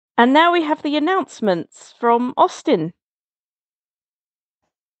And now we have the announcements from Austin.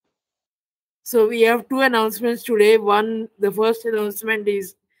 So we have two announcements today. The first announcement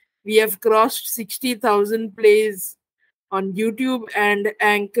is we have crossed 60,000 plays on YouTube and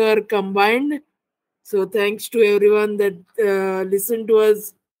Anchor combined. So thanks to everyone that listen to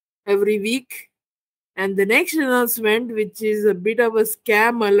us every week. And the next announcement, which is a bit of a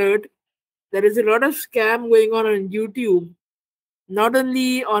scam alert, there is a lot of scam going on YouTube, not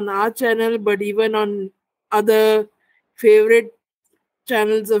only on our channel, but even on other favorite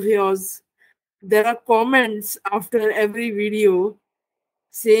channels of yours. There are comments after every video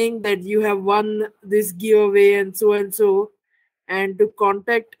saying that you have won this giveaway and so, and to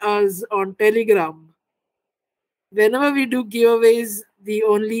contact us on Telegram. Whenever we do giveaways, the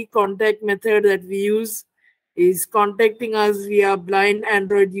only contact method that we use is contacting us via blind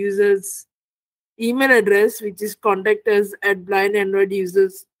Android users email address, which is contact us at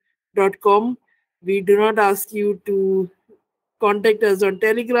blindandroidusers.com. We do not ask you to contact us on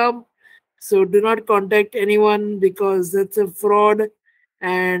Telegram. So do not contact anyone because that's a fraud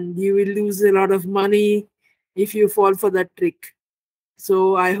and you will lose a lot of money if you fall for that trick.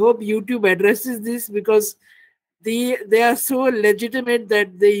 So I hope YouTube addresses this because they are so legitimate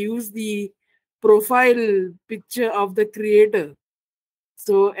that they use the profile picture of the creator.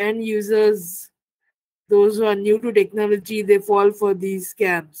 So end users, those who are new to technology, they fall for these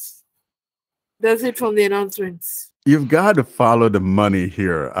scams. That's it from the announcements. You've got to follow the money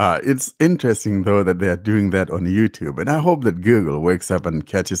here. It's interesting, though, that they're doing that on YouTube. And I hope that Google wakes up and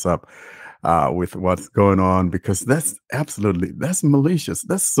catches up with what's going on, because that's malicious.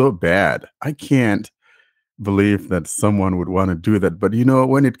 That's so bad. I can't believe that someone would want to do that. But,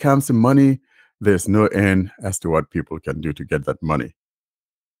 when it comes to money, there's no end as to what people can do to get that money.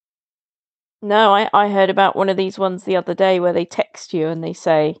 No, I heard about one of these ones the other day where they text you and they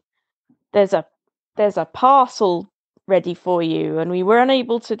say, there's a parcel ready for you and we were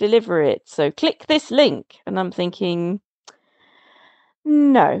unable to deliver it, so click this link. And I'm thinking,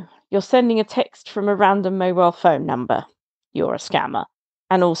 no, you're sending a text from a random mobile phone number. You're a scammer.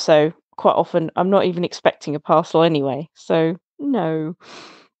 And also, quite often, I'm not even expecting a parcel anyway, so no.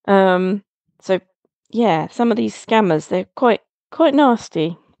 So yeah, some of these scammers, they're quite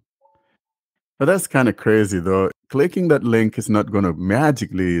nasty. But that's kind of crazy, though. Clicking that link is not going to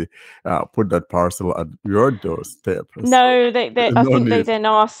magically put that parcel at your doorstep. No, I think they then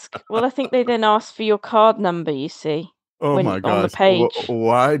ask for your card number, you see. Oh my gosh. On the page.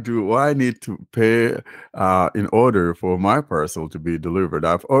 Why do I need to pay in order for my parcel to be delivered?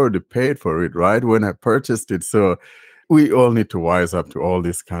 I've already paid for it, right, when I purchased it. So we all need to wise up to all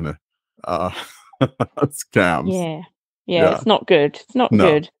these kind of scams. Yeah, it's not good. It's not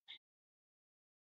good.